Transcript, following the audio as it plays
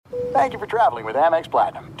Thank you for traveling with Amex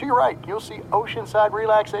Platinum. To your right, you'll see oceanside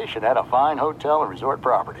relaxation at a fine hotel and resort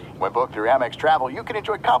property. When booked through Amex Travel, you can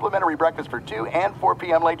enjoy complimentary breakfast for 2 and 4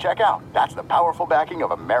 p.m. late checkout. That's the powerful backing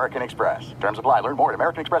of American Express. Terms apply. Learn more at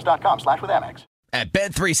americanexpress.com/withAmex. At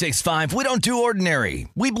Bet365, we don't do ordinary.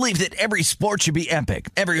 We believe that every sport should be epic.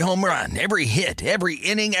 Every home run, every hit, every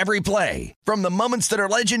inning, every play. From the moments that are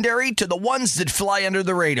legendary to the ones that fly under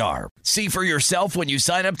the radar. See for yourself when you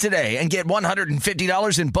sign up today and get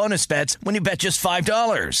 $150 in bonus bets when you bet just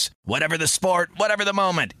 $5. Whatever the sport, whatever the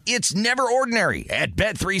moment, it's never ordinary at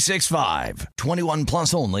Bet365. 21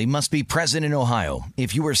 plus only. Must be present in Ohio.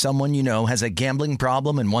 If you or someone you know has a gambling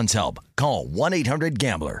problem and wants help, call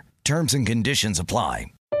 1-800-GAMBLER. Terms and conditions apply.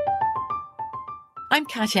 I'm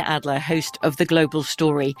Katya Adler, host of The Global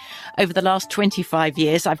Story. Over the last 25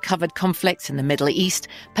 years, I've covered conflicts in the Middle East,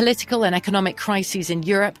 political and economic crises in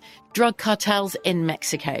Europe, drug cartels in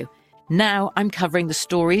Mexico. Now I'm covering the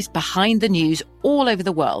stories behind the news all over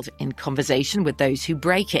the world in conversation with those who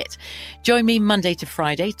break it. Join me Monday to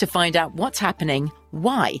Friday to find out what's happening,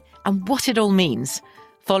 why, and what it all means.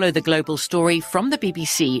 Follow The Global Story from the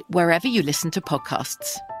BBC wherever you listen to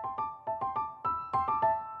podcasts.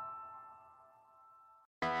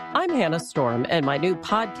 I'm Hannah Storm, and my new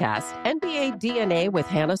podcast, NBA DNA with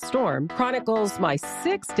Hannah Storm, chronicles my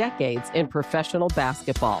 6 decades in professional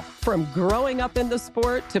basketball. From growing up in the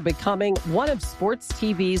sport to becoming one of sports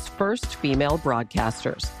TV's first female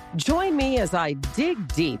broadcasters. Join me as I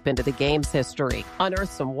dig deep into the game's history,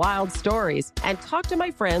 unearth some wild stories, and talk to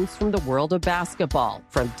my friends from the world of basketball,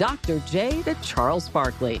 from Dr. J to Charles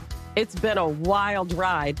Barkley. It's been a wild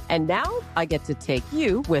ride, and now I get to take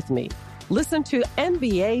you with me. Listen to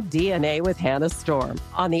NBA DNA with Hannah Storm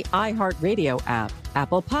on the iHeartRadio app,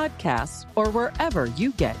 Apple Podcasts, or wherever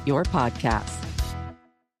you get your podcasts.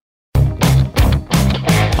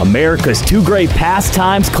 America's two great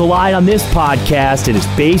pastimes collide on this podcast. It is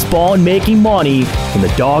baseball and making money. From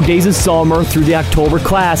the dog days of summer through the October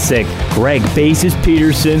Classic, Greg Bases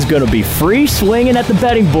Peterson's going to be free swinging at the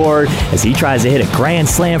betting board as he tries to hit a grand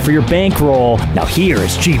slam for your bankroll. Now here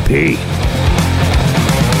is GP.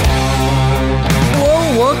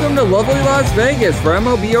 Welcome to lovely Las Vegas for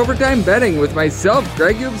MLB Overtime Betting with myself,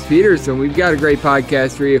 Greg Hoops Peterson. We've got a great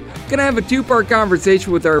podcast for you. Gonna have a 2-part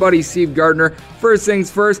conversation with our buddy Steve Gardner. First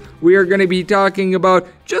things first, we are going to be talking about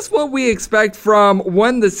just what we expect from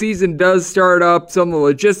when the season does start up, some of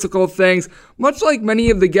the logistical things. Much like many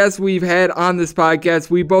of the guests we've had on this podcast,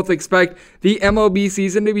 we both expect the MLB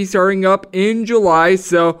season to be starting up in July.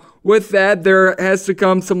 So with that, there has to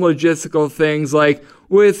come some logistical things like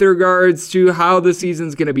with regards to how the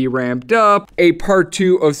season's going to be ramped up, a part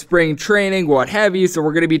 2 of spring training, what have you. So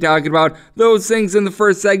we're going to be talking about those things in the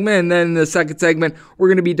first segment, and then in the second segment, we're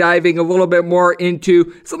going to be diving a little bit more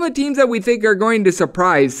into some of the teams that we think are going to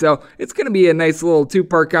surprise. So it's going to be a nice little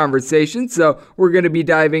 2-part conversation. So we're going to be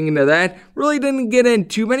diving into that. Really didn't get in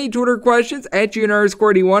too many Twitter questions. At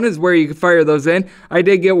 @GNR_D1 is where you can fire those in. I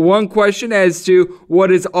did get one question as to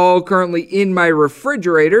what is all currently in my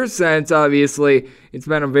refrigerator, since obviously it's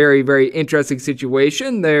been a very, very interesting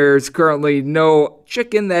situation. There's currently no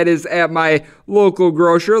chicken that is at my local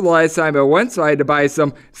grocer the last time I went, so I had to buy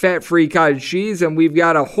some fat-free cottage cheese, and we've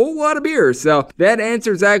got a whole lot of beer. So that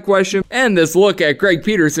answers that question. And this look at Greg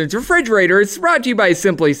Peterson's refrigerator is brought to you by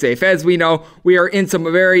Simply Safe. As we know, we are in some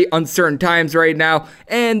very uncertain times right now,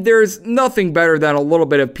 and there's nothing better than a little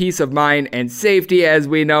bit of peace of mind and safety. As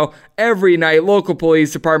we know, every night, local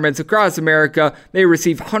police departments across America, they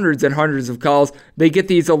receive hundreds and hundreds of calls. They get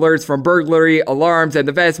these alerts from burglary alarms, and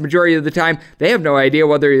the vast majority of the time, they have no idea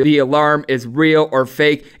whether the alarm is real or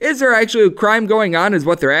fake. Is there actually a crime going on is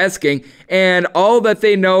what they're asking, and all that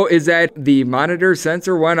they know is that the monitor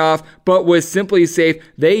sensor went off. But with Simply Safe,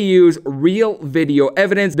 they use real video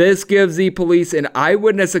evidence. This gives the police an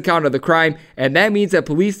eyewitness account of the crime, and that means that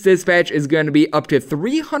police dispatch is going to be up to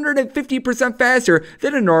 350% faster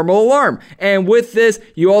than a normal alarm. And with this,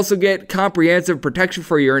 you also get comprehensive protection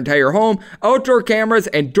for your entire home. Outdoor cameras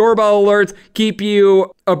and doorbell alerts keep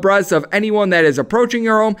you abreast of anyone that is approaching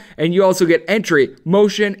your home, and you also get entry,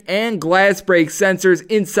 motion, and glass break sensors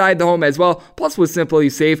inside the home as well. Plus, with Simply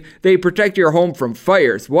Safe, they protect your home from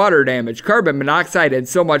fires, water damage, carbon monoxide, and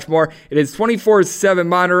so much more. It is 24/7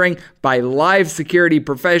 monitoring by live security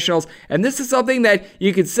professionals, and this is something that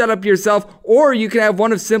you can set up yourself, or you can have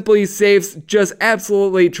one of Simply Safe's just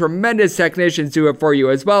absolutely tremendous technicians do it for you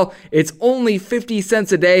as well. It's only 50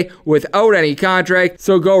 cents a day without any contract,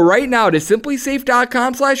 so go right now to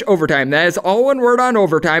simplysafe.com/GNR simplysafe.com/overtime. That is all one word on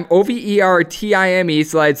overtime, OVERTIME.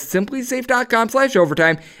 So that's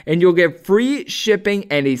simplysafe.com/overtime, and you'll get free shipping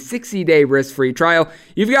and a 60-day risk-free trial.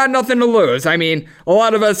 You've got nothing to lose. I mean, a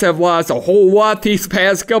lot of us have lost a whole lot these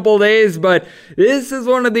past couple days, but this is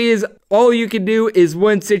one of these all you can do is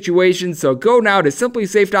win situations. So go now to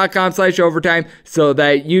simplysafe.com/overtime so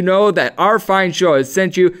that you know that our fine show has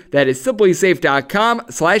sent you. That is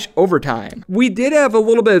simplysafe.com/overtime. We did have a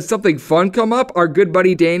little bit of something fun come up. Our good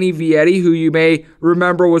buddy Danny Vietti, who you may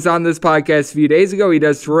remember was on this podcast a few days ago. He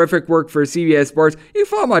does terrific work for CBS Sports. You can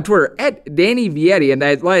follow him on Twitter at Danny Vietti, and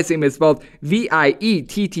that last name is spelled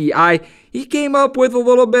Vietti. He came up with a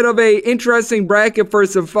little bit of a interesting bracket for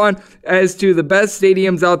some fun as to the best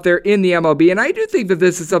stadiums out there in the MLB. And I do think that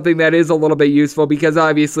this is something that is a little bit useful because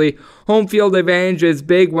obviously home field advantage is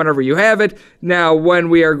big whenever you have it. Now, when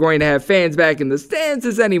we are going to have fans back in the stands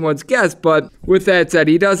is anyone's guess. But with that said,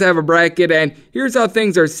 he does have a bracket, and here's how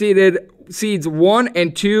things are seeded. Seeds 1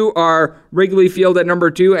 and 2 are Wrigley Field at number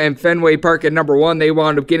 2 and Fenway Park at number 1. They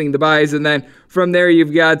wound up getting the byes, and then from there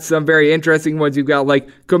you've got some very interesting ones. You've got like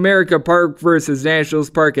Comerica Park versus Nationals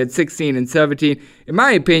Park at 16 and 17. In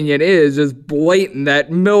my opinion, it is just blatant that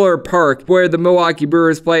Miller Park, where the Milwaukee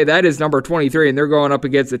Brewers play, that is number 23, and they're going up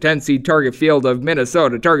against the 10-seed Target Field of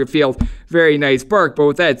Minnesota. Target Field, very nice park, but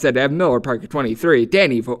with that said, to have Miller Park at 23,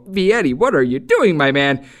 Danny Vietti, what are you doing, my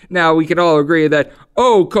man? Now, we can all agree that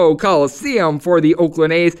Oco Coliseum for the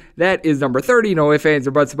Oakland A's, that is number 30, no ifs, ands,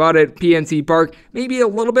 or buts about it. PNC Park, maybe a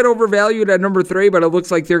little bit overvalued at number 3, but it looks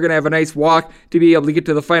like they're going to have a nice walk to be able to get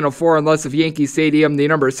to the Final Four, unless if Yankee Stadium, the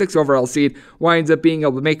number 6 overall seed, winds up being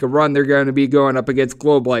able to make a run. They're going to be going up against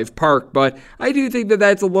Globe Life Park, but I do think that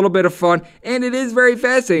that's a little bit of fun, and it is very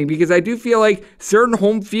fascinating because I do feel like certain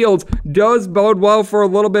home fields does bode well for a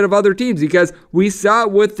little bit of other teams, because we saw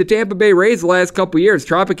it with the Tampa Bay Rays the last couple years.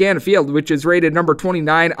 Tropicana Field, which is rated number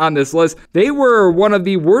 29 on this list, they were one of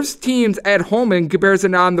the worst teams at home in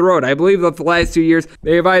comparison to on the road. I believe that the last 2 years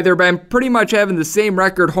they have either been pretty much having the same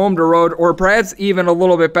record home to road, or perhaps even a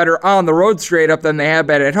little bit better on the road straight up than they have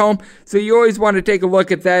been at home. So you always want to take a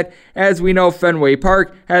look at that. As we know, Fenway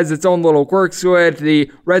Park has its own little quirks to it.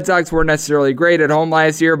 The Red Sox weren't necessarily great at home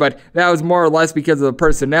last year, but that was more or less because of the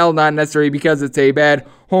personnel, not necessarily because it's a bad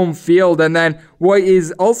home field. And then what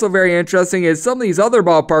is also very interesting is some of these other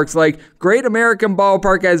ballparks, like Great American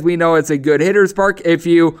Ballpark, as we know, it's a good hitters park. If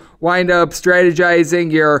you wind up strategizing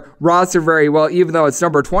your roster very well, even though it's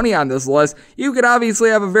number 20 on this list, you could obviously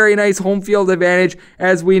have a very nice home field advantage.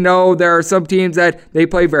 As we know, there are some teams that they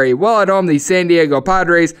play very well at home. The San Diego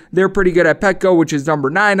Padres, they're pretty good at Petco, which is number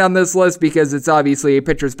 9 on this list because it's obviously a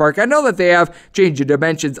pitcher's park. I know that they have changed the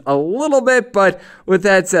dimensions a little bit, but with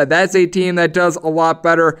that said, that's a team that does a lot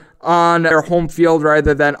better on their home field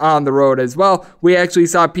rather than on the road as well. We actually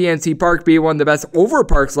saw PNC Park be one of the best over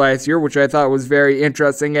parks last year, which I thought was very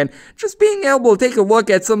interesting. And just being able to take a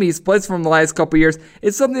look at some of these splits from the last couple years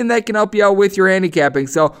is something that can help you out with your handicapping.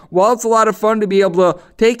 So while it's a lot of fun to be able to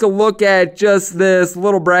take a look at just this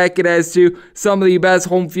little bracket as to some of the best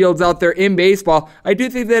home fields out there in baseball, I do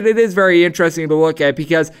think that it is very interesting to look at,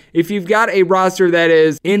 because if you've got a roster that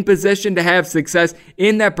is in position to have success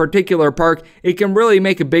in that particular park, it can really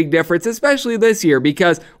make a big difference, especially this year,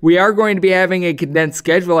 because we are going to be having a condensed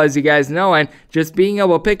schedule, as you guys know, and just being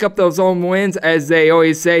able to pick up those home wins, as they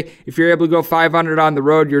always say, if you're able to go 500 on the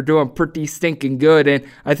road, you're doing pretty stinking good, and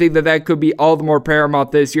I think that that could be all the more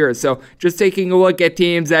paramount this year. So just taking a look at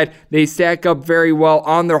teams that they stack up very well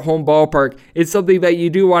on their home ballpark is something that you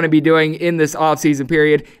do want to be doing in this offseason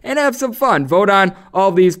period, and have some fun. Vote on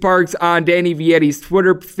all these parks on Danny Vietti's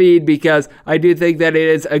Twitter feed, because I do think that it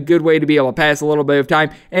is a good way to be able to pass a little bit of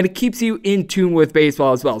time, and it keeps you in tune with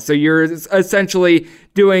baseball as well. So you're essentially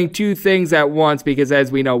doing two things at once, because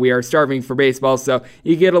as we know, we are starving for baseball, so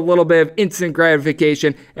you get a little bit of instant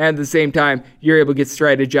gratification, and at the same time, you're able to get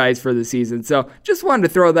strategized for the season. So just wanted to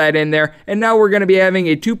throw that in there. And now we're going to be having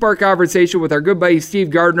a two-part conversation with our good buddy Steve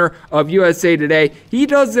Gardner of USA Today. He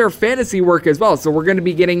does their fantasy work as well, so we're going to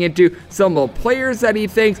be getting into some of the players that he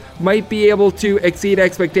thinks might be able to exceed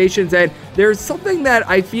expectations. And there's something that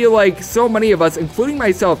I feel like so many of us, including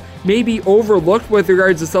myself, may be overlooked with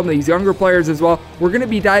regards to some of these younger players as well. We're going to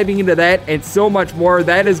be diving into that and so much more.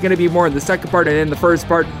 That is going to be more in the second part, and in the first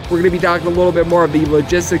part, we're going to be talking a little bit more of the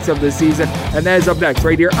logistics of the season, and that is up next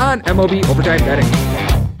right here on MLB Overtime Betting.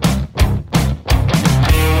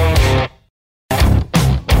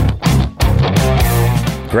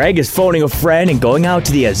 Greg is phoning a friend and going out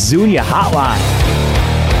to the Azunia hotline.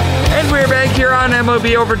 And we're back here on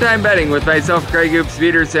MLB Overtime Betting with myself, Greg Oops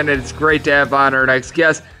Peterson, and it's great to have on our next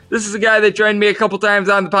guest, This is a guy that joined me a couple times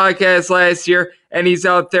on the podcast last year, and he's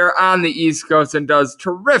out there on the East Coast and does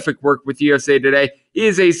terrific work with USA Today. He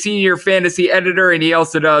is a senior fantasy editor, and he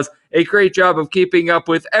also does a great job of keeping up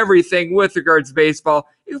with everything with regards to baseball.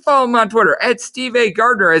 You can follow him on Twitter at Steve A.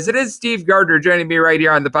 Gardner, as it is Steve Gardner joining me right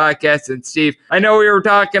here on the podcast. And Steve, I know we were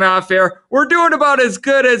talking off air. We're doing about as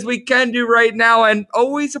good as we can do right now, and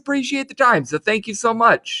always appreciate the time. So thank you so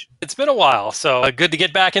much. It's been a while, so good to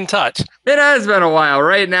get back in touch. It has been a while.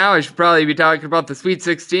 Right now, I should probably be talking about the Sweet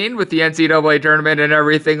 16 with the NCAA tournament and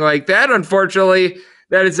everything like that. Unfortunately,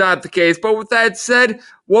 that is not the case. But with that said,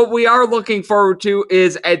 what we are looking forward to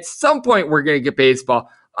is at some point we're going to get baseball.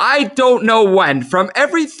 I don't know when. From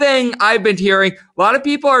everything I've been hearing, a lot of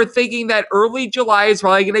people are thinking that early July is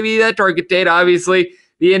probably going to be that target date. Obviously,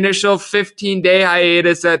 the initial 15-day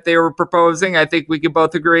hiatus that they were proposing, I think we can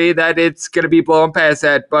both agree that it's going to be blowing past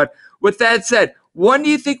that. But with that said, when do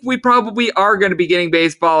you think we probably are going to be getting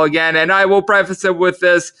baseball again? And I will preface it with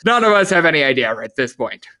this. None of us have any idea right at this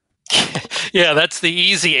point. Yeah, that's the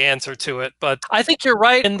easy answer to it. But I think you're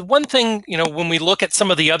right. And one thing, when we look at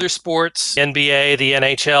some of the other sports, NBA, the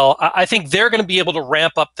NHL, I think they're going to be able to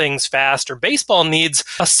ramp up things faster. Baseball needs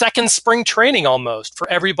a second spring training almost for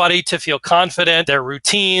everybody to feel confident, their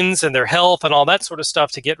routines and their health and all that sort of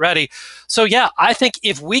stuff to get ready. So, yeah, I think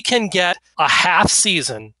if we can get a half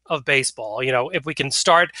season of baseball, if we can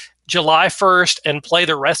start July 1st and play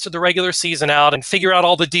the rest of the regular season out and figure out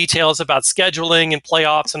all the details about scheduling and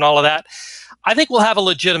playoffs and all of that, I think we'll have a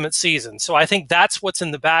legitimate season. So I think that's what's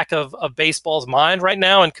in the back of baseball's mind right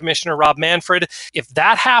now and Commissioner Rob Manfred. If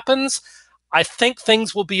that happens, I think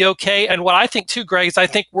things will be okay. And what I think too, Greg, is I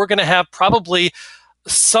think we're going to have probably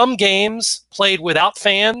some games played without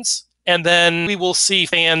fans, and then we will see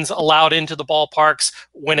fans allowed into the ballparks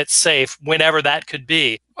when it's safe, whenever that could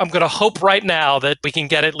be. I'm going to hope right now that we can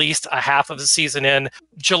get at least a half of the season in.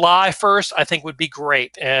 July 1st, I think, would be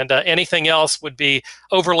great. And anything else would be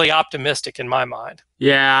overly optimistic in my mind.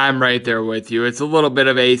 Yeah, I'm right there with you. It's a little bit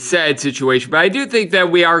of a sad situation, but I do think that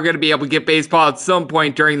we are going to be able to get baseball at some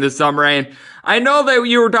point during the summer. And I know that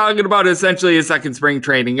you were talking about essentially a second spring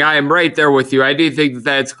training. I am right there with you. I do think that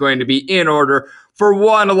that's going to be in order. For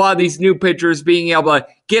one, a lot of these new pitchers being able to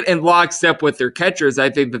get in lockstep with their catchers, I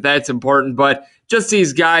think that that's important. But just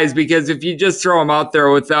these guys, because if you just throw them out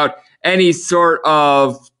there without any sort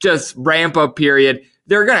of just ramp up period,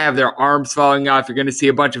 they're going to have their arms falling off. You're going to see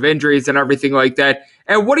a bunch of injuries and everything like that.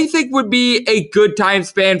 And what do you think would be a good time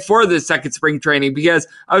span for this second spring training? Because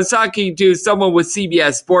I was talking to someone with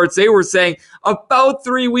CBS Sports. They were saying about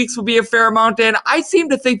 3 weeks will be a fair amount. And I seem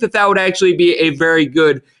to think that that would actually be a very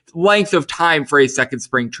good length of time for a second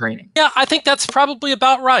spring training. Yeah, I think that's probably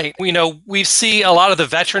about right. We see a lot of the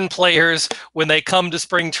veteran players when they come to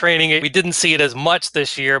spring training. We didn't see it as much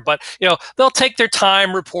this year, but they'll take their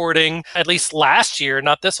time reporting, at least last year,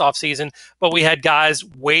 not this offseason, but we had guys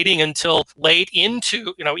waiting until late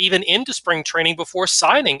into, even into spring training before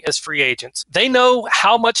signing as free agents. They know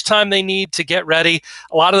how much time they need to get ready.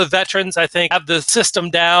 A lot of the veterans, I think, have the system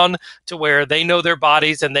down to where they know their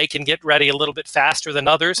bodies and they can get ready a little bit faster than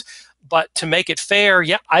others. But to make it fair,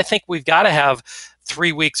 yeah, I think we've got to have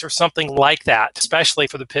 3 weeks or something like that, especially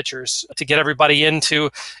for the pitchers, to get everybody into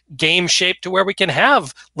game shape to where we can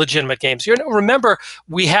have legitimate games. Remember,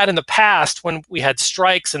 we had in the past when we had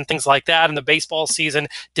strikes and things like that, and the baseball season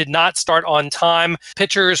did not start on time.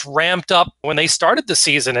 Pitchers ramped up when they started the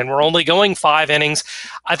season and we're only going 5 innings.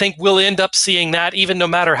 I think we'll end up seeing that even no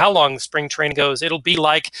matter how long spring training goes. It'll be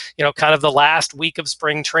like, kind of the last week of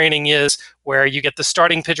spring training is, where you get the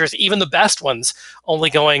starting pitchers, even the best ones, only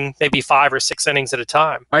going maybe 5 or 6 innings at a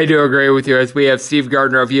time. I do agree with you, as we have Steve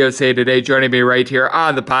Gardner of USA Today joining me right here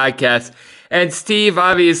on the podcast. And Steve,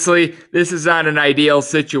 obviously, this is not an ideal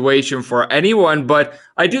situation for anyone, but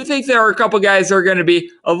I do think there are a couple guys that are going to be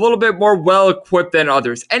a little bit more well-equipped than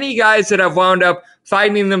others. Any guys that have wound up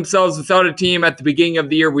finding themselves without a team at the beginning of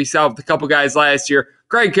the year, we saw with a couple guys last year.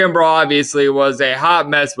 Craig Kimbrell obviously was a hot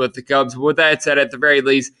mess with the Cubs. With that said, at the very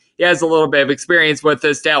least, he has a little bit of experience with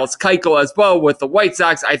this. Dallas Keuchel as well with the White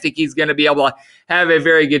Sox. I think he's going to be able to have a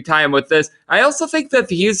very good time with this. I also think that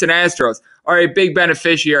the Houston Astros are a big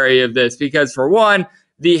beneficiary of this because, for one,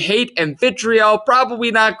 the hate and vitriol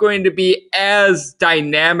probably not going to be as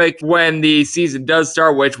dynamic when the season does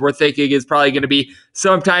start, which we're thinking is probably going to be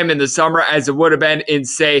sometime in the summer as it would have been in,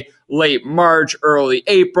 say, late March, early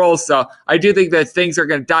April. So I do think that things are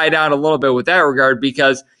going to die down a little bit with that regard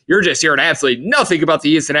because you're just hearing absolutely nothing about the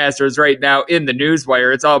Houston Astros right now in the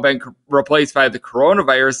newswire. It's all been replaced by the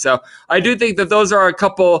coronavirus. So I do think that those are a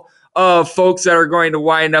couple of folks that are going to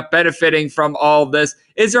wind up benefiting from all of this.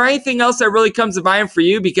 Is there anything else that really comes to mind for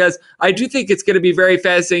you? Because I do think it's going to be very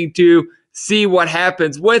fascinating to see what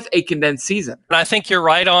happens with a condensed season. And I think you're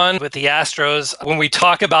right on with the Astros. When we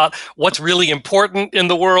talk about what's really important in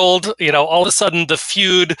the world, all of a sudden the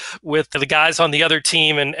feud with the guys on the other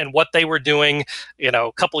team and what they were doing,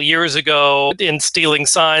 a couple of years ago in stealing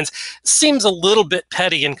signs seems a little bit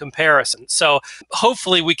petty in comparison. So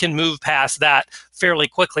hopefully we can move past that fairly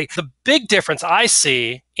quickly. The big difference I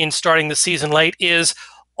see in starting the season late is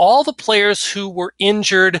all the players who were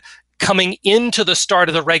injured coming into the start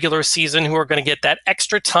of the regular season who are going to get that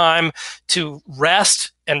extra time to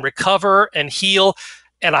rest and recover and heal.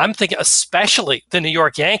 And I'm thinking especially the New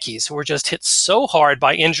York Yankees, who were just hit so hard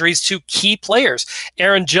by injuries to key players.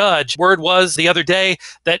 Aaron Judge, word was the other day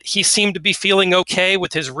that he seemed to be feeling okay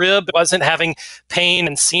with his rib, wasn't having pain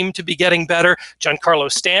and seemed to be getting better.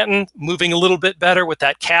 Giancarlo Stanton moving a little bit better with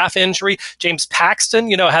that calf injury. James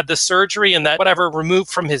Paxton, had the surgery and that whatever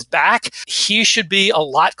removed from his back. He should be a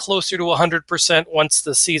lot closer to 100% once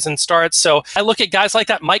the season starts. So I look at guys like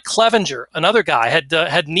that. Mike Clevenger, another guy,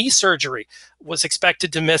 had knee surgery, was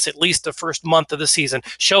expected to miss at least the first month of the season.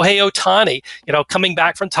 Shohei Ohtani, coming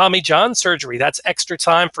back from Tommy John surgery, that's extra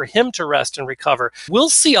time for him to rest and recover. We'll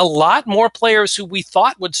see a lot more players who we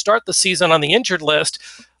thought would start the season on the injured list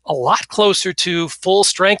a lot closer to full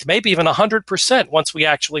strength, maybe even 100% once we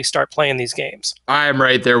actually start playing these games. I'm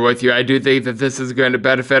right there with you. I do think that this is going to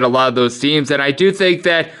benefit a lot of those teams. And I do think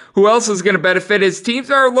that who else is going to benefit is teams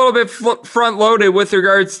are a little bit front-loaded with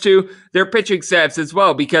regards to their pitching staffs as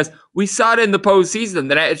well, because we saw it in the postseason.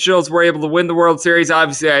 The Nationals were able to win the World Series.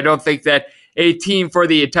 Obviously, I don't think that a team for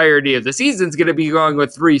the entirety of the season is going to be going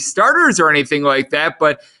with 3 starters or anything like that.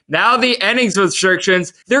 But now the innings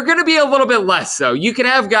restrictions, they're going to be a little bit less so. You can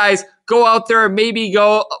have guys go out there and maybe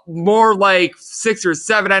go more like 6 or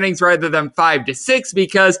 7 innings rather than 5 to 6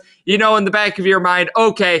 because, in the back of your mind,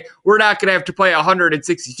 okay, we're not going to have to play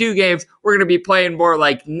 162 games. We're going to be playing more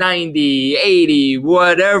like 90, 80,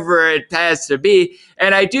 whatever it has to be.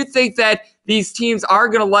 And I do think that these teams are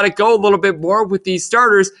going to let it go a little bit more with these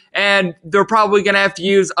starters, and they're probably going to have to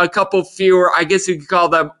use a couple fewer, I guess you could call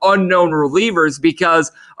them unknown relievers,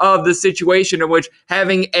 because of the situation in which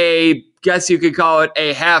having guess you could call it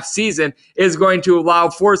a half season is going to allow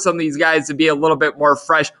for some of these guys to be a little bit more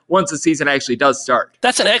fresh once the season actually does start.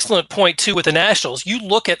 That's an excellent point, too, with the Nationals. You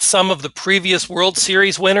look at some of the previous World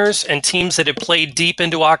Series winners and teams that have played deep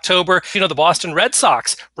into October. The Boston Red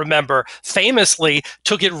Sox, remember, famously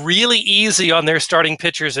took it really easy on their starting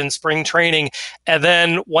pitchers in spring training. And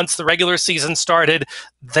then once the regular season started,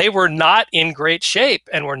 they were not in great shape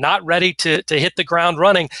and were not ready to hit the ground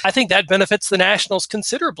running. I think that benefits the Nationals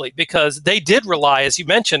considerably because they did rely, as you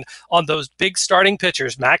mentioned, on those big starting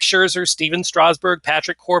pitchers, Max Scherzer, Steven Strasburg,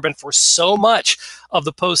 Patrick Corbin, for so much of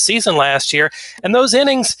the postseason last year. And those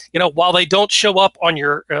innings, while they don't show up on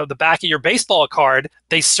your the back of your baseball card,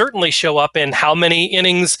 they certainly show up in how many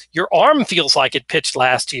innings your arm feels like it pitched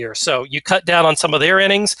last year. So you cut down on some of their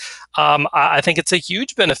innings. I think it's a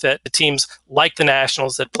huge benefit to teams like the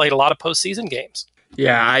Nationals that played a lot of postseason games.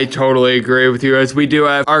 Yeah, I totally agree with you, as we do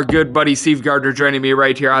have our good buddy Steve Gardner joining me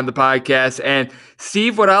right here on the podcast. And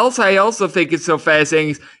Steve, what else I also think is so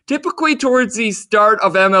fascinating is typically towards the start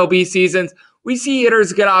of MLB seasons, we see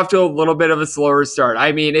hitters get off to a little bit of a slower start.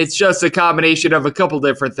 I mean, it's just a combination of a couple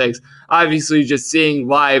different things. Obviously, just seeing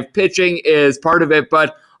live pitching is part of it,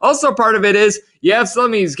 but also part of it is you have some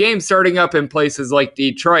of these games starting up in places like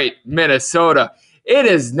Detroit, Minnesota. It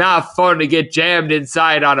is not fun to get jammed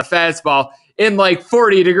inside on a fastball in like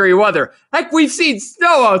 40-degree weather. Heck, we've seen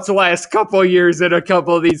snow out the last couple of years in a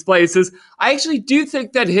couple of these places. I actually do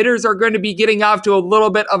think that hitters are going to be getting off to a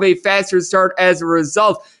little bit of a faster start as a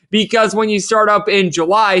result, because when you start up in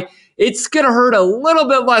July, it's going to hurt a little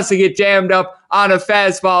bit less to get jammed up on a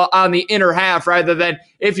fastball on the inner half rather than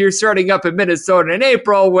if you're starting up in Minnesota in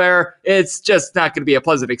April, where it's just not going to be a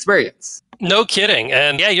pleasant experience. No kidding.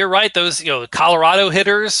 And yeah, you're right. Those, Colorado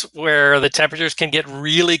hitters where the temperatures can get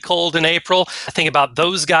really cold in April. I think about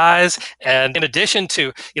those guys. And in addition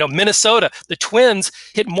to, Minnesota, the Twins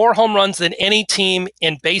hit more home runs than any team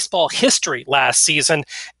in baseball history last season.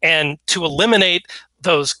 And to eliminate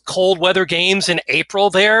those cold weather games in April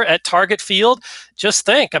there at Target Field just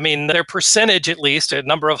think, I mean, their percentage, at least a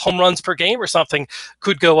number of home runs per game or something,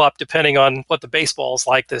 could go up depending on what the baseball is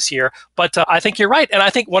like this year. But I think you're right. And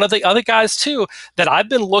I think one of the other guys, too, that I've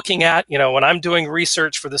been looking at, when I'm doing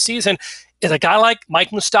research for the season, is a guy like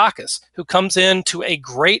Mike Moustakas, who comes into a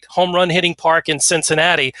great home run hitting park in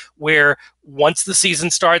Cincinnati, where once the season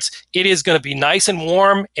starts, it is going to be nice and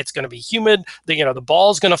warm. It's going to be humid. The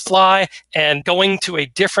ball's going to fly, and going to a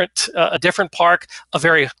different park, a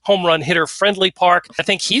very home run hitter friendly park. I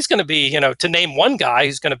think he's going to be, to name one guy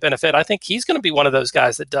who's going to benefit, I think he's going to be one of those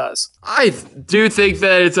guys that does. I do think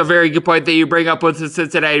that it's a very good point that you bring up with the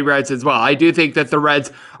Cincinnati Reds as well. I do think that the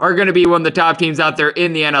Reds are going to be one of the top teams out there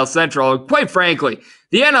in the NL Central. Quite frankly,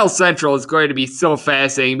 the NL Central is going to be so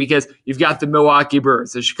fascinating because you've got the Milwaukee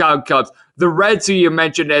Brewers, the Chicago Cubs, the Reds, who you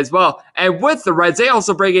mentioned as well. And with the Reds, they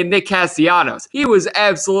also bring in Nick Castellanos. He was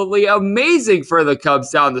absolutely amazing for the Cubs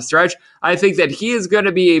down the stretch. I think that he is going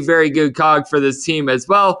to be a very good cog for this team as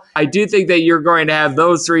well. I do think that you're going to have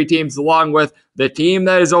those three teams along with the team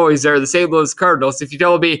that is always there, the St. Louis Cardinals. If you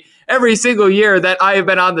told me every single year that I have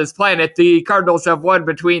been on this planet, the Cardinals have won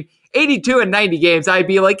between 82 and 90 games, I'd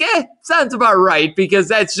be like, sounds about right, because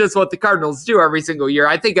that's just what the Cardinals do every single year.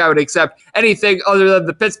 I think I would accept anything other than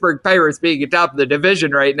the Pittsburgh Pirates being atop of the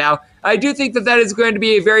division right now. I do think that is going to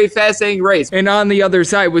be a very fascinating race. And on the other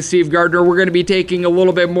side with Steve Gardner, we're going to be taking a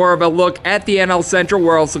little bit more of a look at the NL Central.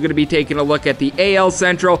 We're also going to be taking a look at the AL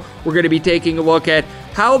Central. We're going to be taking a look at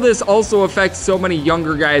how this also affects so many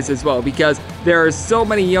younger guys as well, because there are so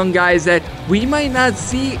many young guys that we might not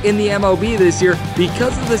see in the MLB this year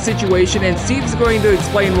because of the situation, and Steve's going to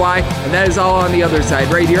explain why, and that is all on the other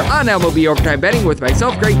side right here on MLB Overtime Betting with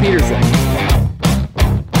myself, Greg Peterson.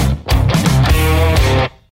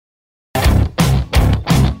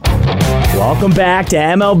 Welcome back to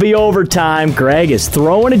MLB Overtime. Greg is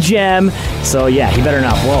throwing a gem, so yeah, he better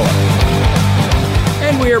not blow it.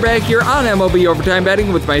 And we are back here on MLB Overtime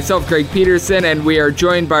Betting with myself, Greg Peterson, and we are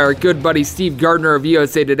joined by our good buddy Steve Gardner of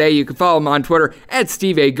USA Today. You can follow him on Twitter at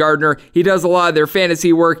Steve A. Gardner. He does a lot of their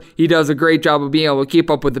fantasy work. He does a great job of being able to keep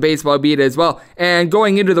up with the baseball beat as well. And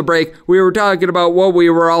going into the break, we were talking about what we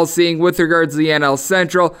were all seeing with regards to the NL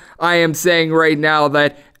Central. I am saying right now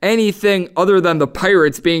that anything other than the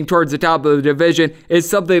Pirates being towards the top of the division is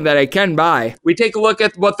something that I can buy. We take a look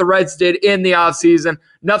at what the Reds did in the offseason.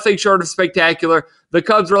 Nothing short of spectacular. The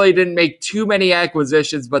Cubs really didn't make too many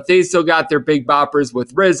acquisitions, but they still got their big boppers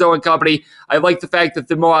with Rizzo and company. I like the fact that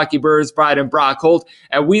the Milwaukee Brewers brought in Brock Holt,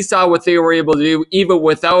 and we saw what they were able to do even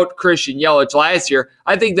without Christian Yelich last year.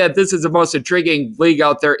 I think that this is the most intriguing league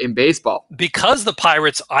out there in baseball. Because the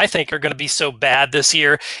Pirates, I think, are going to be so bad this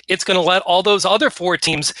year, it's going to let all those other four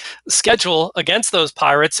teams schedule against those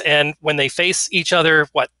Pirates, and when they face each other,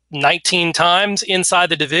 19 times inside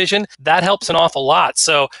the division, that helps an awful lot.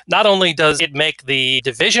 So not only does it make the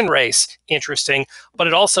division race interesting, but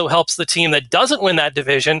it also helps the team that doesn't win that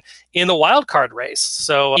division in the wild card race.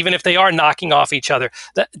 So even if they are knocking off each other,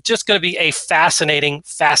 that's just going to be a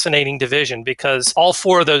fascinating division, because all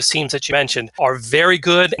four of those teams that you mentioned are very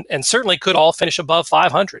good and certainly could all finish above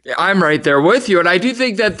 500. Yeah, I'm right there with you, and I do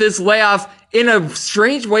think that this layoff in a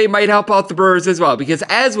strange way might help out the Brewers as well, because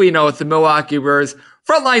as we know with the Milwaukee Brewers,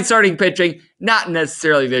 frontline starting pitching, not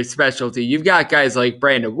necessarily their specialty. You've got guys like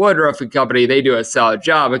Brandon Woodruff and company. They do a solid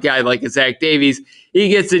job. A guy like Zach Davies, he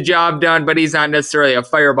gets the job done, but he's not necessarily a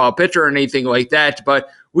fireball pitcher or anything like that. But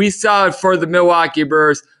we saw it for the Milwaukee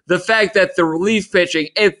Brewers. The fact that the relief pitching,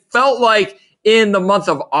 it felt like in the month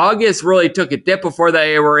of August really took a dip before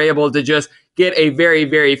they were able to just get a very,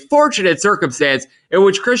 very fortunate circumstance in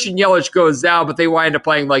which Christian Yelich goes down, but they wind up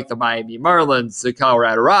playing like the Miami Marlins, the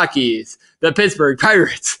Colorado Rockies, the Pittsburgh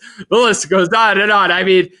Pirates. The list goes on and on. I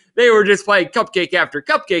mean, they were just playing cupcake after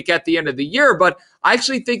cupcake at the end of the year, but I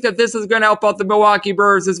actually think that this is going to help out the Milwaukee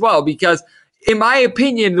Brewers as well, because in my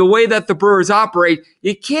opinion, the way that the Brewers operate,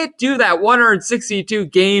 you can't do that 162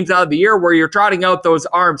 games out of the year where you're trotting out those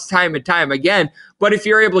arms time and time again. But if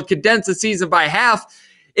you're able to condense the season by half,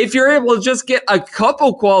 if you're able to just get a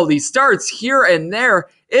couple quality starts here and there,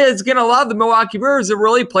 it's going to allow the Milwaukee Brewers to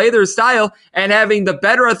really play their style, and having the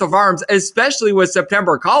better breadth of arms, especially with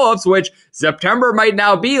September call-ups, which September might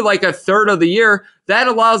now be like a third of the year, that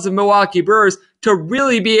allows the Milwaukee Brewers to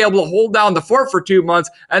really be able to hold down the fort for 2 months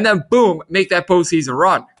and then, boom, make that postseason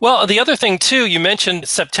run. Well, the other thing, too, you mentioned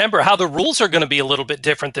September, how the rules are going to be a little bit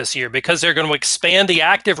different this year because they're going to expand the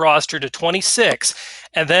active roster to 26.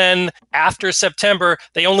 And then after September,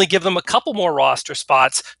 they only give them a couple more roster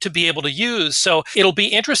spots to be able to use. So it'll be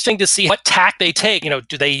interesting to see what tack they take.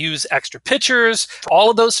 Do they use extra pitchers for all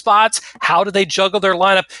of those spots? How do they juggle their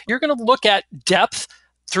lineup? You're going to look at depth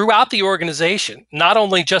throughout the organization, not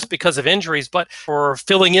only just because of injuries, but for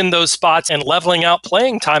filling in those spots and leveling out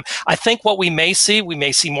playing time. I think what we may see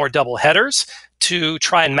more double headers to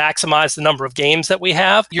try and maximize the number of games that we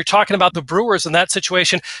have. You're talking about the Brewers in that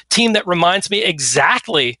situation, team that reminds me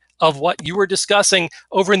exactly of what you were discussing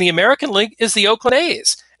over in the American League is the Oakland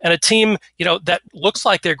A's. And a team, that looks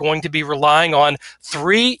like they're going to be relying on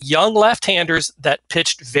three young left-handers that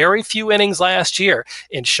pitched very few innings last year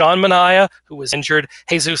in Sean Manaea, who was injured,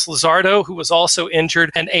 Jesus Luzardo, who was also injured,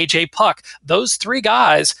 and A.J. Puck. Those three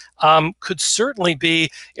guys could certainly be,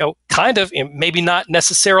 maybe not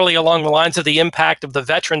necessarily along the lines of the impact of the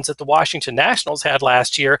veterans that the Washington Nationals had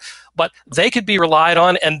last year, but they could be relied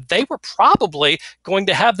on, and they were probably going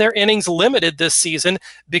to have their innings limited this season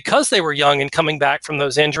because they were young and coming back from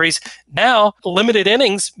those injuries. Now, limited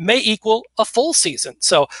innings may equal a full season.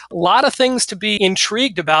 So a lot of things to be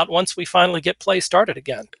intrigued about once we finally get play started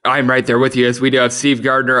again. I'm right there with you, as we do have Steve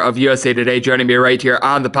Gardner of USA Today joining me right here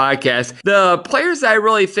on the podcast. The players that I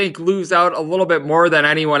really think lose out a little bit more than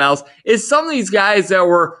anyone else is some of these guys that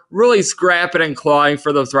were really scrapping and clawing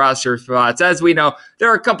for those roster spots. As we know, there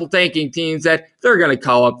are a couple tanking teams that they're going to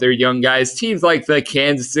call up their young guys. Teams like the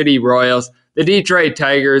Kansas City Royals, the Detroit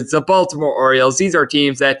Tigers, the Baltimore Orioles. These are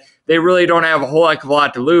teams that they really don't have a whole heck of a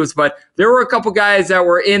lot to lose, but there were a couple guys that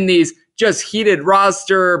were in these just heated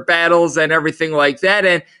roster battles and everything like that,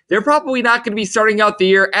 and they're probably not going to be starting out the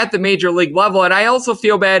year at the major league level. And I also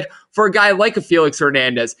feel bad for a guy like a Felix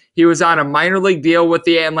Hernandez. He was on a minor league deal with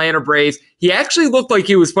the Atlanta Braves. He actually looked like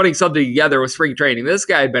he was putting something together with spring training. This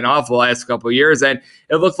guy had been off the last couple of years, and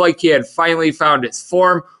it looked like he had finally found his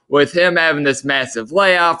form. With him having this massive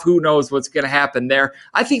layoff, who knows what's going to happen there.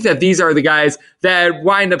 I think that these are the guys that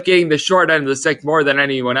wind up getting the short end of the stick more than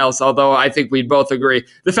anyone else, although I think we'd both agree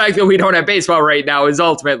the fact that we don't have baseball right now is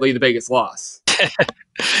ultimately the biggest loss.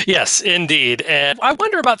 Yes, indeed. And I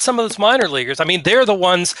wonder about some of those minor leaguers. I mean, they're the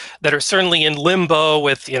ones that are certainly in limbo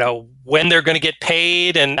with, when they're going to get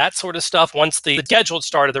paid and that sort of stuff. Once the scheduled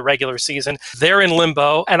start of the regular season, they're in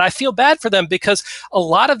limbo. And I feel bad for them because a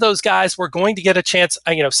lot of those guys were going to get a chance,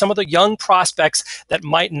 some of the young prospects that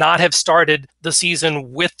might not have started the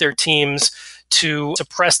season with their teams to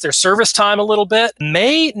suppress their service time a little bit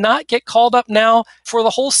may not get called up now for the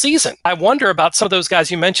whole season. I wonder about some of those guys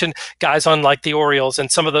you mentioned, guys on like the Orioles and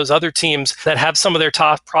some of those other teams that have some of their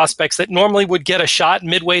top prospects that normally would get a shot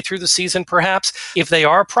midway through the season, perhaps. If they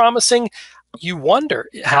are promising, you wonder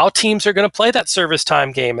how teams are going to play that service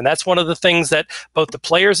time game. And that's one of the things that both the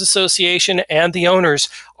Players Association and the owners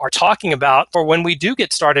are talking about for when we do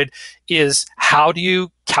get started is how do you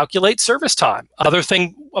calculate service time? Another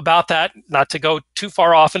thing about that, not to go too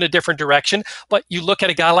far off in a different direction, but you look at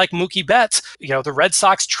a guy like Mookie Betts, the Red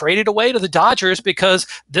Sox traded away to the Dodgers because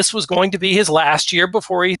this was going to be his last year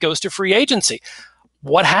before he goes to free agency.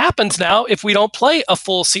 What happens now if we don't play a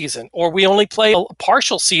full season or we only play a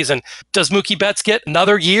partial season? Does Mookie Betts get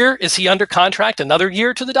another year? Is he under contract another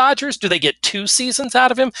year to the Dodgers? Do they get 2 seasons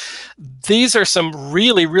out of him? These are some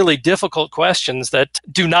really, really difficult questions that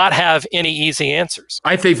do not have any easy answers.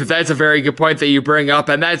 I think that that's a very good point that you bring up,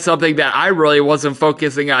 and that's something that I really wasn't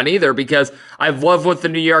focusing on either because I love what the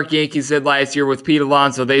New York Yankees did last year with Pete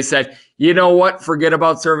Alonso. They said, you know what? Forget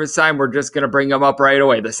about service time. We're just going to bring them up right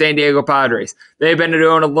away. The San Diego Padres, they've been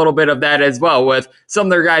doing a little bit of that as well with some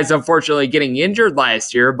of their guys unfortunately getting injured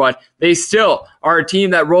last year, but they still are a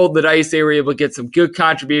team that rolled the dice. They were able to get some good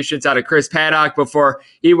contributions out of Chris Paddock before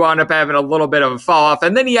he wound up having a little bit of a fall off.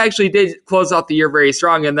 And then he actually did close out the year very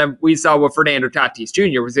strong. And then we saw what Fernando Tatis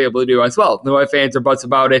Jr. was able to do as well. No fans or buts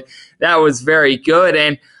about it. That was very good.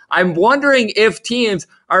 And I'm wondering if teams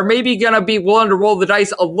are maybe going to be willing to roll the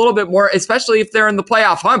dice a little bit more, especially if they're in the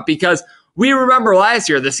playoff hunt, because we remember last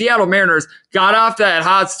year, the Seattle Mariners got off that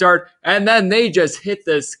hot start, and then they just hit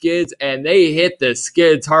the skids, and they hit the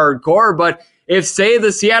skids hardcore. But if, say,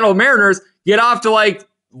 the Seattle Mariners get off to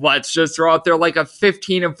let's just throw out there like a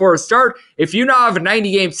 15-4 start. If you now have a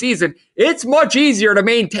 90-game season, it's much easier to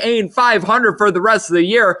maintain 500 for the rest of the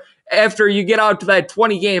year after you get out to that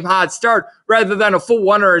 20-game hot start rather than a full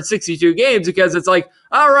 162 games, because it's like,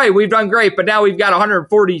 all right, we've done great, but now we've got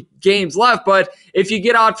 140 games left. But if you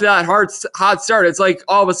get out to that hot start, it's like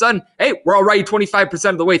all of a sudden, hey, we're already 25%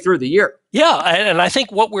 of the way through the year. Yeah, and I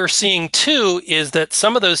think what we're seeing too is that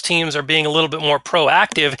some of those teams are being a little bit more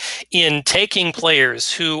proactive in taking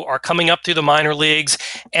players who are coming up through the minor leagues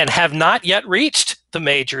and have not yet reached the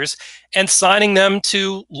majors and signing them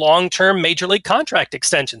to long-term major league contract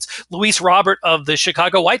extensions. Luis Robert of the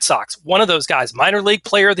Chicago White Sox, one of those guys, minor league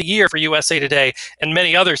player of the year for USA Today and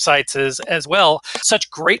many other sites as well. Such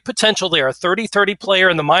great potential there, a 30-30 player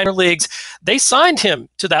in the minor leagues. They signed him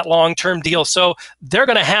to that long-term deal, so they're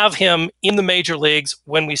going to have him in the major leagues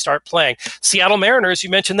when we start playing. Seattle Mariners, you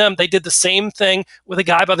mentioned them, they did the same thing with a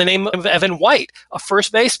guy by the name of Evan White, a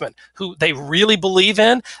first baseman who they really believe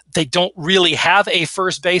in. They don't really have a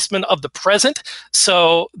first baseman of the present,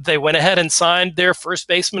 so they went ahead and signed their first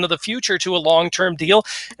baseman of the future to a long-term deal,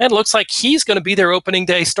 and it looks like he's going to be their opening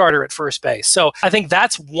day starter at first base. So I think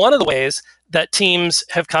that's one of the ways that teams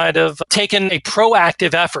have kind of taken a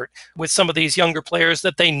proactive effort with some of these younger players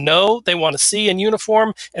that they know they want to see in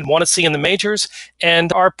uniform and want to see in the majors,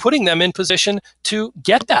 and are putting them in position to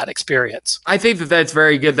get that experience. I think that that's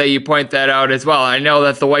very good that you point that out as well. I know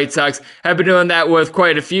that the White Sox have been doing that with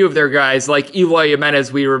quite a few of their guys, like Eloy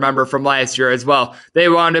Jimenez, we remember from last year as well. They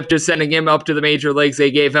wound up just sending him up to the major leagues.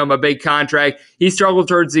 They gave him a big contract. He struggled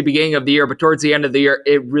towards the beginning of the year, but towards the end of the year,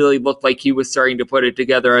 it really looked like he was starting to put it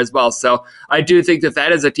together as well. So I do think that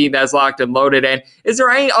that is a team that's locked and loaded. And is there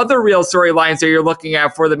any other real storylines that you're looking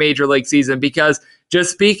at for the major league season? Because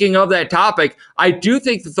just speaking of that topic, I do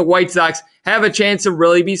think that the White Sox have a chance to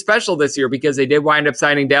really be special this year, because they did wind up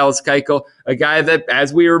signing Dallas Keuchel, a guy that,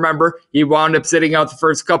 as we remember, he wound up sitting out the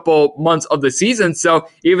first couple months of the season. So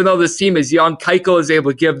even though this team is young, Keuchel is able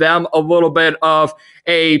to give them a little bit of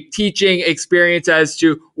a teaching experience as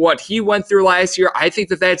to what he went through last year. I think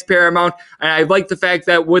that that's paramount. And I like the fact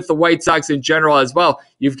that with the White Sox in general as well,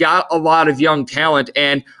 you've got a lot of young talent.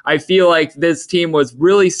 And I feel like this team was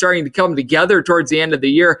really starting to come together towards the end of the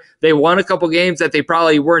year. They won a couple games that they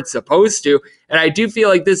probably weren't supposed to. And I do feel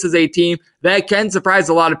like this is a team that can surprise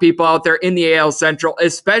a lot of people out there in the AL Central,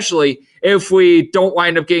 especially if we don't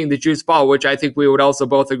wind up getting the juice ball, which I think we would also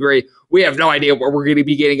both agree. We have no idea what we're going to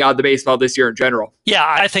be getting out of the baseball this year in general. Yeah,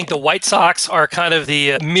 I think the White Sox are kind of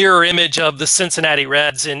the mirror image of the Cincinnati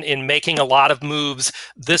Reds in making a lot of moves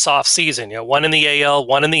this offseason. You know, one in the AL,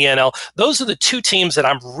 one in the NL. Those are the two teams that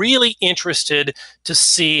I'm really interested to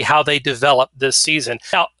see how they develop this season.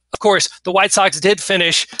 Now, of course, the White Sox did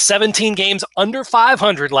finish 17 games under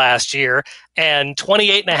 500 last year and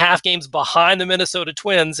 28 and a half games behind the Minnesota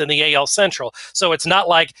Twins in the AL Central. So it's not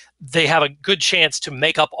like they have a good chance to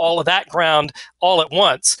make up all of that ground all at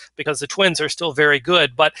once, because the Twins are still very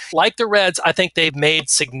good. But like the Reds, I think they've made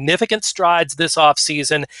significant strides this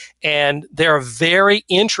offseason, and they're a very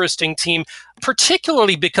interesting team,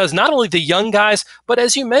 particularly because not only the young guys, but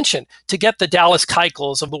as you mentioned, to get the Dallas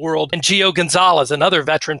Keuchels of the world and Gio Gonzalez, another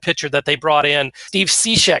veteran pitcher that they brought in, Steve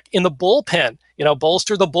Cishek in the bullpen,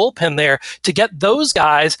 bolster the bullpen there, to get those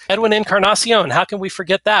guys, Edwin Encarnacion, how can we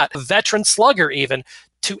forget that? A veteran slugger even,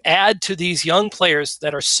 to add to these young players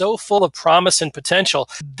that are so full of promise and potential.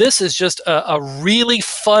 This is just a really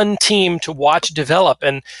fun team to watch develop.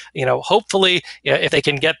 And, hopefully, if they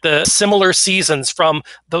can get the similar seasons from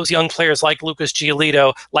those young players like Lucas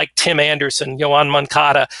Giolito, like Tim Anderson, Yoan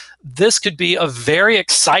Moncada, this could be a very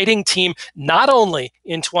exciting team, not only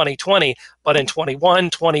in 2020, but in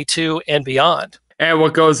 21, 22, and beyond. And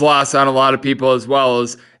what goes lost on a lot of people as well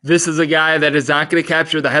is this is a guy that is not going to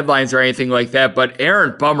capture the headlines or anything like that, but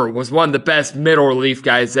Aaron Bummer was one of the best middle relief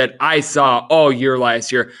guys that I saw all year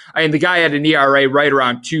last year. I mean, the guy had an ERA right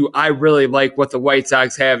around 2. I really like what the White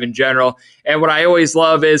Sox have in general. And what I always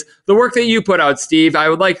love is the work that you put out, Steve. I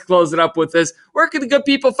would like to close it up with this. Where can the good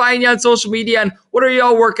people find you on social media, and what are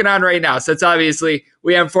y'all working on right now? Since obviously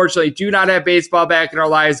we unfortunately do not have baseball back in our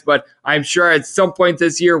lives, but I'm sure at some point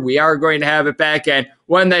this year we are going to have it back. And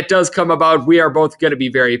when that does come about, we are both going to be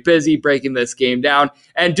very busy breaking this game down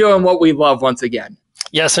and doing what we love once again.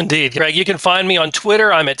 Yes, indeed. Greg, you can find me on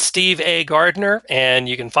Twitter. I'm at Steve A. Gardner, and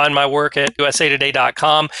you can find my work at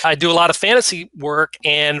usatoday.com. I do a lot of fantasy work,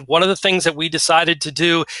 and one of the things that we decided to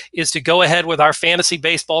do is to go ahead with our fantasy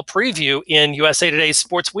baseball preview in USA Today's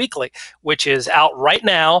Sports Weekly, which is out right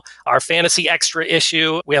now, our fantasy extra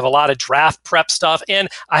issue. We have a lot of draft prep stuff, and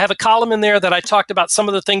I have a column in there that I talked about some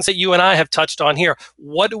of the things that you and I have touched on here.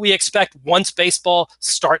 What do we expect once baseball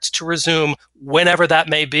starts to resume, whenever that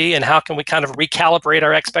may be, and how can we kind of recalibrate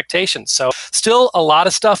our expectations? So still a lot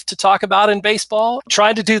of stuff to talk about in baseball.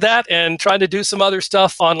 Trying to do that and trying to do some other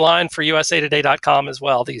stuff online for usatoday.com as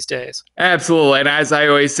well these days. Absolutely. And as I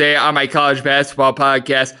always say on my college basketball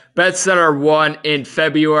podcast, bets that are won in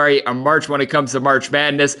February or March when it comes to March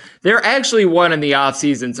Madness, they're actually won in the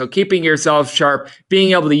offseason. So keeping yourself sharp,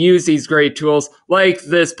 being able to use these great tools like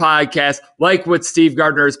this podcast, like what Steve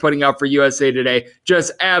Gardner is putting out for USA Today,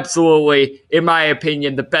 just absolutely, in my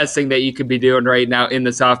opinion, the best thing that you could be doing right now in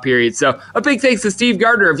this off period. So a big thanks to Steve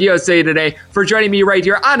Gardner of USA Today for joining me right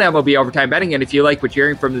here on MLB Overtime Betting. And if you like what you're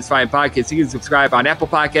hearing from this fine podcast, you can subscribe on Apple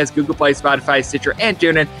Podcasts, Google Play, Spotify, Stitcher, and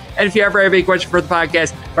TuneIn. And if you ever have a question for the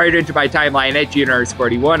podcast, write it into my timeline at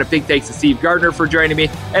Junior_41. A big thanks to Steve Gardner for joining me,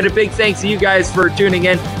 and a big thanks to you guys for tuning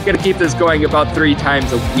in. Going to keep this going about 3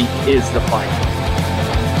 times a week is the plan.